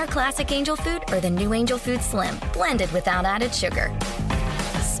 Try our classic Angel Food or the new Angel Food Slim, blended without added sugar.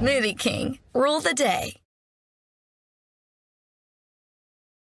 Smoothie King, rule the day.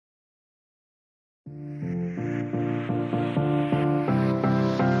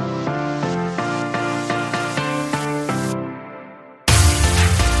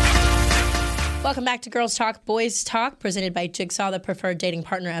 Welcome back to Girls Talk, Boys Talk, presented by Jigsaw, the preferred dating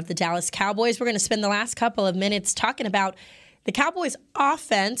partner of the Dallas Cowboys. We're going to spend the last couple of minutes talking about the Cowboys'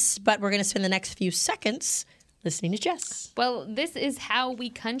 offense, but we're going to spend the next few seconds listening to Jess. Well, this is How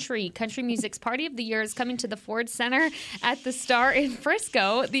We Country. Country Music's Party of the Year is coming to the Ford Center at the Star in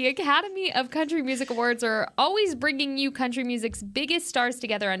Frisco. The Academy of Country Music Awards are always bringing you country music's biggest stars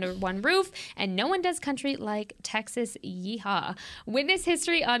together under one roof, and no one does country like Texas Yeehaw. Witness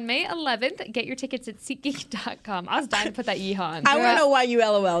history on May 11th. Get your tickets at SeatGeek.com. I was dying to put that Yeehaw on. I want to know why you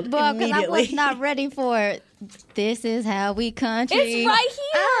LOL'd immediately. Because I was not ready for it. This is How We Country. It's right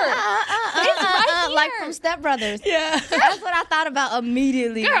here. It's right here. Like from Step Brothers. Yeah. That's what I thought about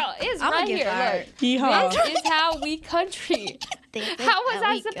immediately. Girl, it's right here. Look. Yeehaw. This is How We Country. How was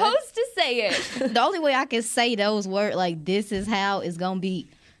I supposed to say it? The only way I can say those words, like, this is how it's going to be.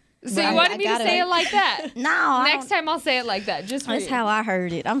 So you wanted me to say it like that? No. Next time I'll say it like that. Just for That's you. how I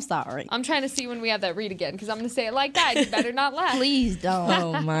heard it. I'm sorry. I'm trying to see when we have that read again because I'm going to say it like that. You better not laugh. Please don't.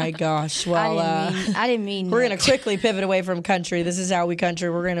 Oh, my gosh. Well, I didn't mean we're going to quickly pivot away from country. This is How We Country.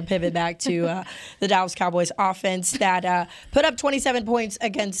 We're going to pivot back to the Dallas Cowboys offense that put up 27 points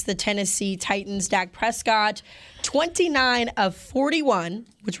against the Tennessee Titans. Dak Prescott, 29 of 41,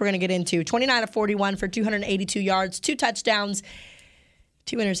 which we're going to get into. 29 of 41 for 282 yards, 2 touchdowns,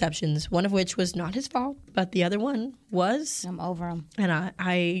 2 interceptions, one of which was not his fault, but the other one was. I'm over him. And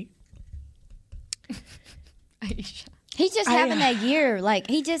I He's just having that year. Like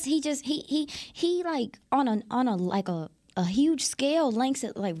he like on a huge scale ranks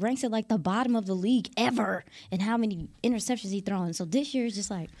it like the bottom of the league ever in how many interceptions he thrown. So this year is just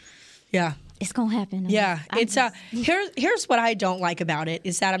like, yeah. It's gonna happen. Yeah, here's what I don't like about it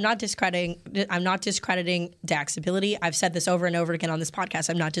is that I'm not discrediting Dak's ability. I've said this over and over again on this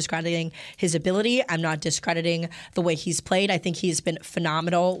podcast. I'm not discrediting his ability. I'm not discrediting the way he's played. I think he's been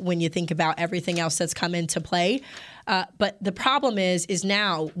phenomenal when you think about everything else that's come into play. But the problem is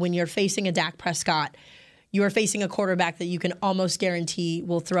now when you're facing a Dak Prescott, you are facing a quarterback that you can almost guarantee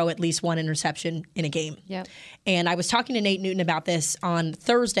will throw at least 1 interception in a game. Yep. And I was talking to Nate Newton about this on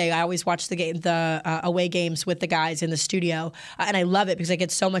Thursday. I always watch the away games with the guys in the studio, and I love it because I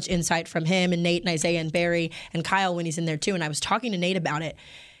get so much insight from him and Nate and Isaiah and Barry and Kyle when he's in there too. And I was talking to Nate about it,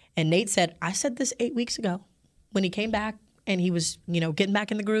 and Nate said, "I said this 8 weeks ago when he came back." And he was, getting back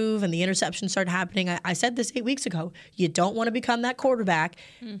in the groove and the interception started happening. I said this 8 weeks ago. You don't want to become that quarterback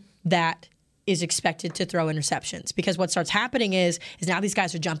that is expected to throw interceptions, because what starts happening is now these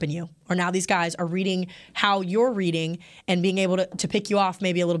guys are jumping you, or now these guys are reading how you're reading and being able to pick you off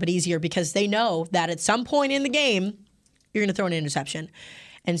maybe a little bit easier because they know that at some point in the game, you're going to throw an interception.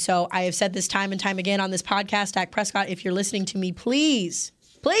 And so I have said this time and time again on this podcast, Dak Prescott, if you're listening to me, please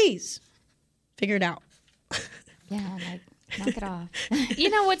figure it out. Yeah, knock it off. You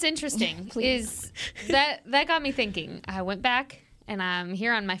know what's interesting is that got me thinking. I went back and I'm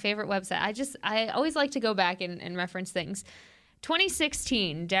here on my favorite website. I always like to go back and reference things.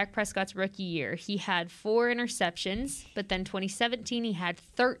 2016, Dak Prescott's rookie year, he had 4 interceptions, but then 2017 he had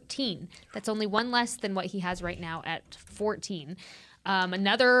 13. That's only 1 less than what he has right now at 14.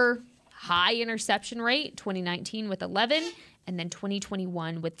 Another high interception rate, 2019 with 11, and then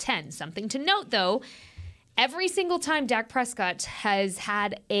 2021 with 10. Something to note, though, every single time Dak Prescott has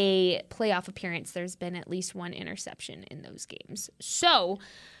had a playoff appearance, there's been at least 1 interception in those games. So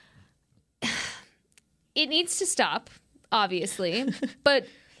it needs to stop, obviously, but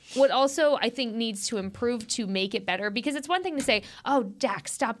what also I think needs to improve to make it better, because it's one thing to say, "Oh, Dak,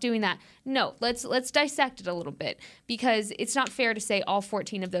 stop doing that." No, let's dissect it a little bit, because it's not fair to say all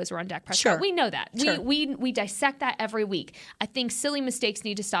 14 of those were on Dak Prescott. Sure. We know that. Sure. We dissect that every week. I think silly mistakes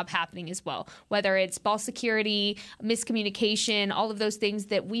need to stop happening as well, whether it's ball security, miscommunication, all of those things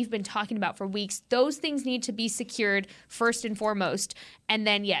that we've been talking about for weeks. Those things need to be secured first and foremost, and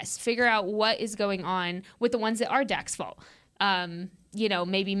then, yes, figure out what is going on with the ones that are Dak's fault.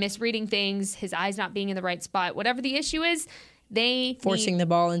 Maybe misreading things, his eyes not being in the right spot, whatever the issue is, they forcing the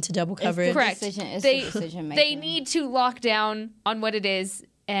ball into double coverage. Correct. Decision making. They need to lock down on what it is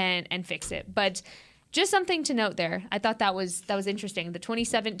and fix it. But just something to note there. I thought that was interesting. The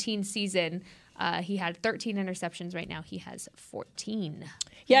 2017 season, he had 13 interceptions. Right now, he has 14.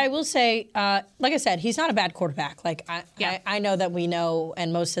 Yeah, I will say, like I said, he's not a bad quarterback. I know that we know,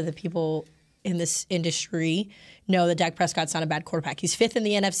 and most of the people in this industry know that Dak Prescott's not a bad quarterback. He's 5th in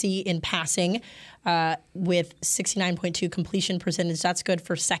the NFC in passing with 69.2 completion percentage. That's good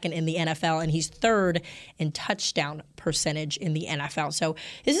for 2nd in the NFL, and he's 3rd in touchdown percentage in the NFL. So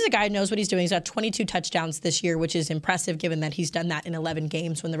this is a guy who knows what he's doing. He's got 22 touchdowns this year, which is impressive given that he's done that in 11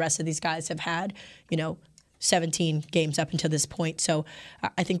 games when the rest of these guys have had, 17 games up until this point. So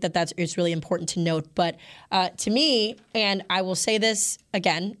I think it's really important to note. But to me, and I will say this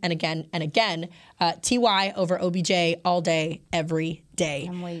again and again and again, T.Y. over OBJ all day, every day.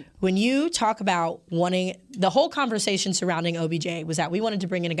 When you talk about wanting, the whole conversation surrounding OBJ was that we wanted to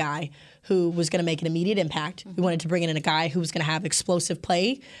bring in a guy who was going to make an immediate impact. We wanted to bring in a guy who was going to have explosive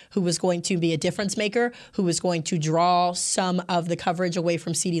play, who was going to be a difference maker, who was going to draw some of the coverage away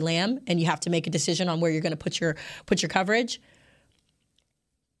from CeeDee Lamb, and you have to make a decision on where you're going to put your coverage.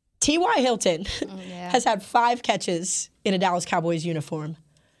 T.Y. Hilton has had 5 catches in a Dallas Cowboys uniform,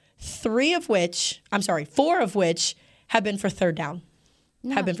 4 of which have been for third down.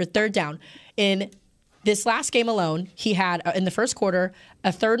 In this last game alone, he had, in the first quarter, a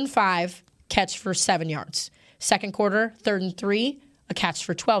 3rd and 5 catch for 7 yards. Second quarter, 3rd and 3, a catch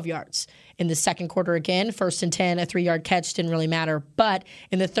for 12 yards. In the second quarter again, 1st and 10, a 3-yard catch, didn't really matter. But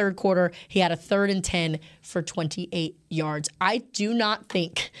in the third quarter, he had a 3rd and 10 for 28 yards. I do not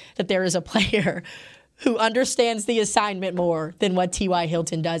think that there is a player who understands the assignment more than what T.Y.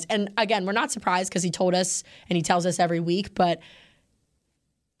 Hilton does. And again, we're not surprised because he told us and he tells us every week, but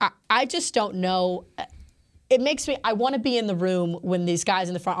I just don't know. It makes me, I want to be in the room when these guys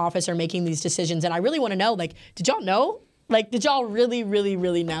in the front office are making these decisions. And I really want to know, like, did y'all know? Like, did y'all really, really,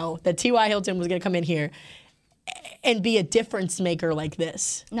 really know that T.Y. Hilton was going to come in here and be a difference maker like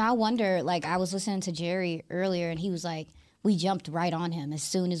this? No, I wonder, like, I was listening to Jerry earlier, and he was like, we jumped right on him as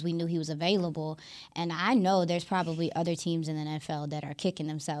soon as we knew he was available. And I know there's probably other teams in the NFL that are kicking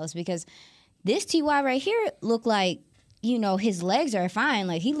themselves because this T.Y. right here looked like, you know, his legs are fine.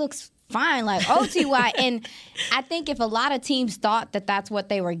 Like, he looks fine, like, oh, T.Y. And I think if a lot of teams thought that that's what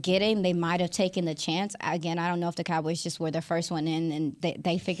they were getting, they might have taken the chance. Again, I don't know if the Cowboys just were the first one in and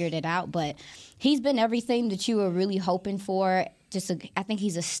they figured it out, but he's been everything that you were really hoping for. I think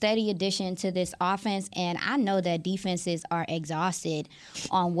he's a steady addition to this offense, and I know that defenses are exhausted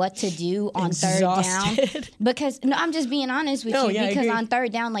on what to do on third down. Because, no, I'm just being honest with you, because on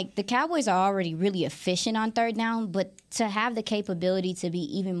third down, like, the Cowboys are already really efficient on third down, but to have the capability to be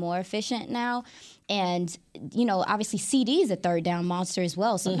even more efficient now, and, you know, obviously CD is a third down monster as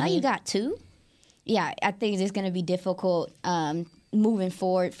well, so now you got 2. Yeah, I think it's going to be difficult moving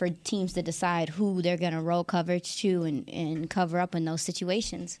forward for teams to decide who they're going to roll coverage to and cover up in those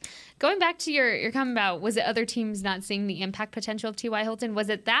situations. Going back to your comment about, was it other teams not seeing the impact potential of T.Y. Hilton? Was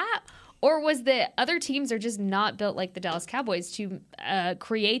it that? Or was the other teams are just not built like the Dallas Cowboys to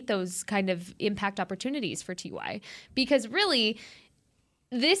create those kind of impact opportunities for T.Y.? Because really,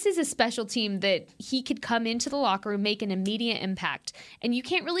 this is a special team that he could come into the locker room, make an immediate impact. And you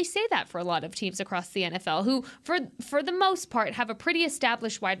can't really say that for a lot of teams across the NFL who, for the most part, have a pretty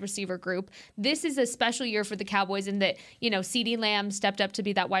established wide receiver group. This is a special year for the Cowboys in that, you know, CeeDee Lamb stepped up to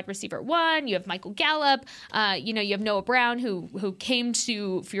be that wide receiver 1. You have Michael Gallup. You know, you have Noah Brown who came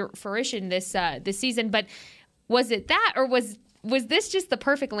to fruition this season. But was it that, or was this just the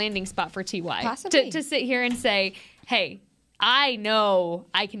perfect landing spot for T.Y.? Possibly. To sit here and say, hey, I know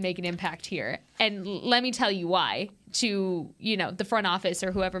I can make an impact here, and let me tell you why to, you know, the front office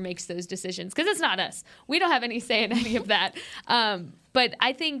or whoever makes those decisions, because it's not us. We don't have any say in any of that. But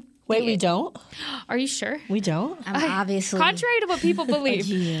I think... Wait, we don't? Are you sure? We don't? Obviously. Contrary to what people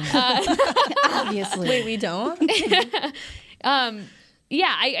believe. Obviously. Wait, we don't?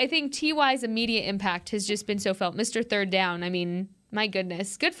 Yeah, I think T.Y.'s immediate impact has just been so felt. Mr. Third Down, I mean, my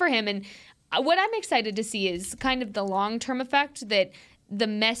goodness. Good for him. And what I'm excited to see is kind of the long-term effect that the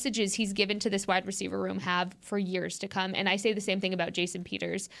messages he's given to this wide receiver room have for years to come. And I say the same thing about Jason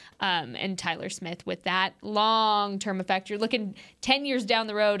Peters and Tyler Smith with that long-term effect. You're looking 10 years down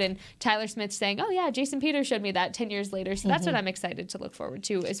the road and Tyler Smith saying, oh, yeah, Jason Peters showed me that 10 years later. So that's what I'm excited to look forward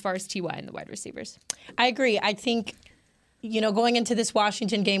to as far as T.Y. and the wide receivers. I agree. I think, you know, going into this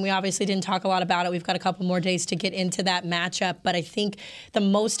Washington game, we obviously didn't talk a lot about it. We've got a couple more days to get into that matchup. But I think the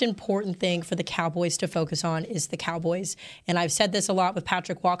most important thing for the Cowboys to focus on is the Cowboys. And I've said this a lot with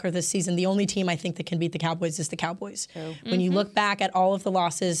Patrick Walker this season. The only team I think that can beat the Cowboys is the Cowboys. Oh. When you look back at all of the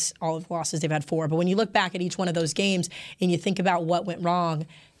losses, they've had 4. But when you look back at each one of those games and you think about what went wrong,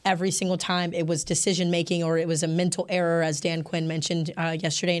 every single time it was decision-making or it was a mental error, as Dan Quinn mentioned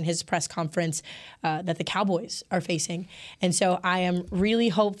yesterday in his press conference, that the Cowboys are facing. And so I am really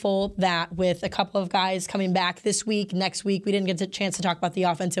hopeful that with a couple of guys coming back this week, next week, we didn't get a chance to talk about the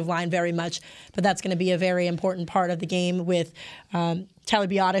offensive line very much, but that's going to be a very important part of the game with Tyler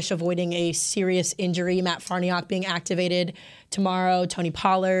Biotish avoiding a serious injury, Matt Farniok being activated tomorrow, Tony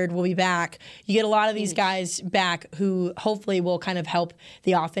Pollard will be back. You get a lot of these guys back who hopefully will kind of help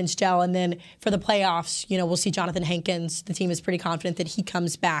the offense gel. And then for the playoffs, we'll see Jonathan Hankins. The team is pretty confident that he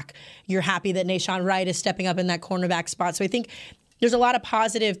comes back. You're happy that Nahshon Wright is stepping up in that cornerback spot. So I think there's a lot of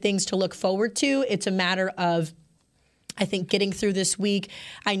positive things to look forward to. It's a matter of, I think, getting through this week.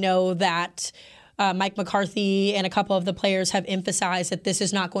 I know that Mike McCarthy and a couple of the players have emphasized that this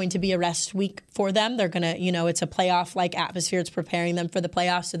is not going to be a rest week for them. They're going to, it's a playoff-like atmosphere. It's preparing them for the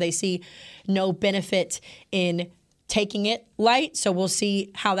playoffs, so they see no benefit in taking it light. So we'll see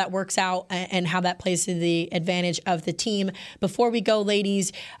how that works out and how that plays to the advantage of the team. Before we go,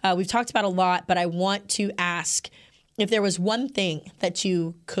 ladies, we've talked about a lot, but I want to ask if there was one thing that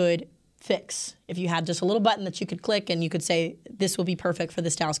you could fix, if you had just a little button that you could click and you could say, this will be perfect for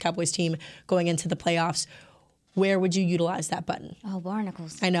this Dallas Cowboys team going into the playoffs, where would you utilize that button? Oh,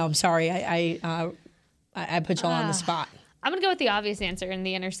 barnacles. I know, I'm sorry. I put you all on the spot. I'm going to go with the obvious answer in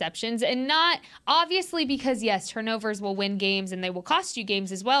the interceptions, and not obviously because, yes, turnovers will win games and they will cost you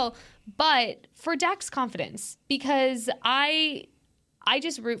games as well, but for Dak's confidence, because I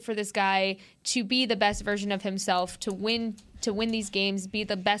just root for this guy to be the best version of himself, to win these games, be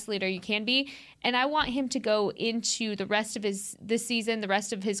the best leader you can be. And I want him to go into the rest of this season, the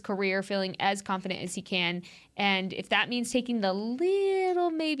rest of his career, feeling as confident as he can. And if that means taking the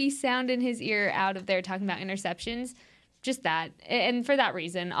little maybe sound in his ear out of there talking about interceptions, just that. And for that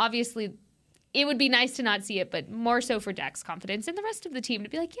reason, obviously, it would be nice to not see it, but more so for Dak's confidence and the rest of the team to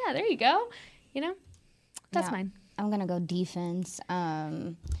be like, yeah, there you go. That's mine. I'm going to go defense.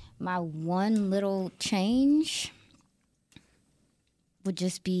 My one little change would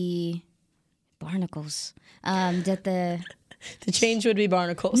just be barnacles. The change would be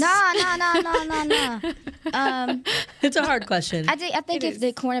barnacles. No. It's a hard question. I think if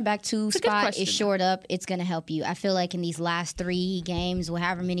the cornerback 2 spot is shored up, it's going to help you. I feel like in these last 3 games, or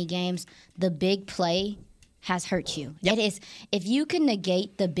however many games, the big play has hurt you. Yep. It is. If you can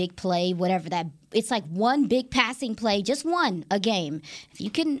negate the big play, whatever that, it's like one big passing play, just one a game. If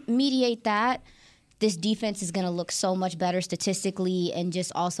you can mediate that, this defense is going to look so much better statistically and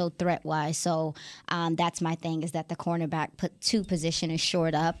just also threat-wise. So that's my thing, is that the cornerback 2 position is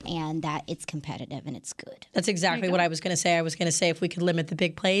shored up and that it's competitive and it's good. That's exactly what I was going to say. I was going to say if we could limit the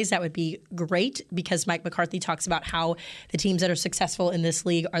big plays, that would be great, because Mike McCarthy talks about how the teams that are successful in this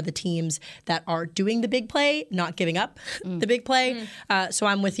league are the teams that are doing the big play, not giving up the big play. So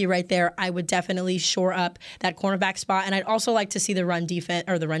I'm with you right there. I would definitely shore up that cornerback spot. And I'd also like to see the run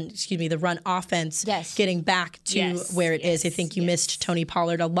offense getting back to where it is. I think you missed Tony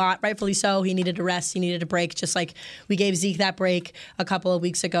Pollard a lot, rightfully so. He needed a rest. He needed a break, just like we gave Zeke that break a couple of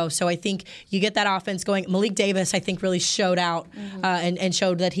weeks ago. So I think you get that offense going. Malik Davis, I think, really showed out and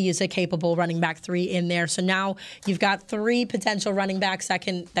showed that he is a capable running back 3 in there. So now you've got 3 potential running backs that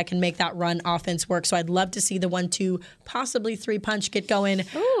can make that run offense work. So I'd love to see the 1-2, possibly 3 punch get going.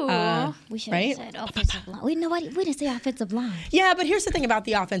 Ooh, we should have said offensive line. We didn't say offensive line. Yeah, but here's the thing about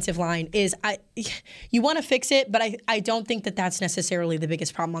the offensive line is you want to fix it, but I don't think that that's necessarily the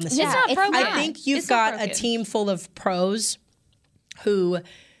biggest problem on the season. I think you've got a team full of pros who,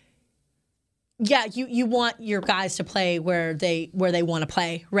 you want your guys to play where they want to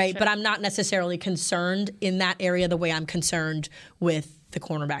play, right? Sure. But I'm not necessarily concerned in that area the way I'm concerned with the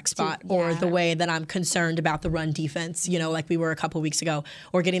cornerback spot or the way that I'm concerned about the run defense, like we were a couple weeks ago,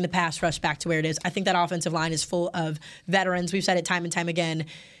 or getting the pass rush back to where it is. I think that offensive line is full of veterans. We've said it time and time again.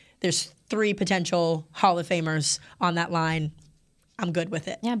 There's 3 potential Hall of Famers on that line. I'm good with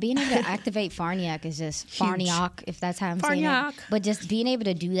it. Yeah, being able to activate Farniok is just Farniok, if that's how I'm saying it. But just being able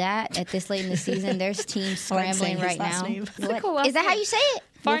to do that at this late in the season, there's teams scrambling right now. Is that how you say it?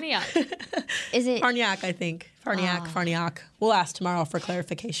 Farniok. Is it? Farniok, I think. Farniok. We'll ask tomorrow for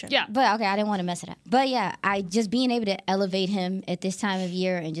clarification. Yeah. But, okay, I didn't want to mess it up. But, yeah, I just being able to elevate him at this time of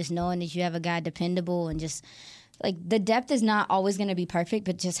year and just knowing that you have a guy dependable and just – like, the depth is not always going to be perfect,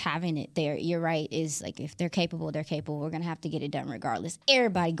 but just having it there, you're right, is like if they're capable, they're capable. We're going to have to get it done regardless.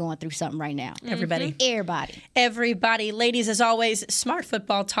 Everybody going through something right now. Everybody. Everybody. Ladies, as always, smart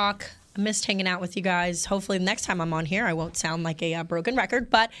football talk. I missed hanging out with you guys. Hopefully next time I'm on here, I won't sound like a broken record.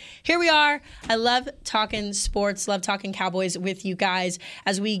 But here we are. I love talking sports, love talking Cowboys with you guys.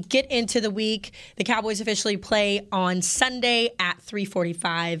 As we get into the week, the Cowboys officially play on Sunday at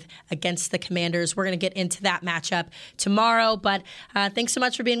 3:45 against the Commanders. We're going to get into that matchup tomorrow. But thanks so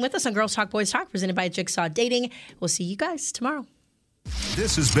much for being with us on Girls Talk Boys Talk, presented by Jigsaw Dating. We'll see you guys tomorrow.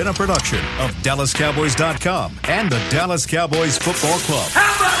 This has been a production of DallasCowboys.com and the Dallas Cowboys Football Club.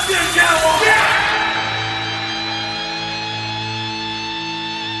 How about this, Cowboys? Yeah!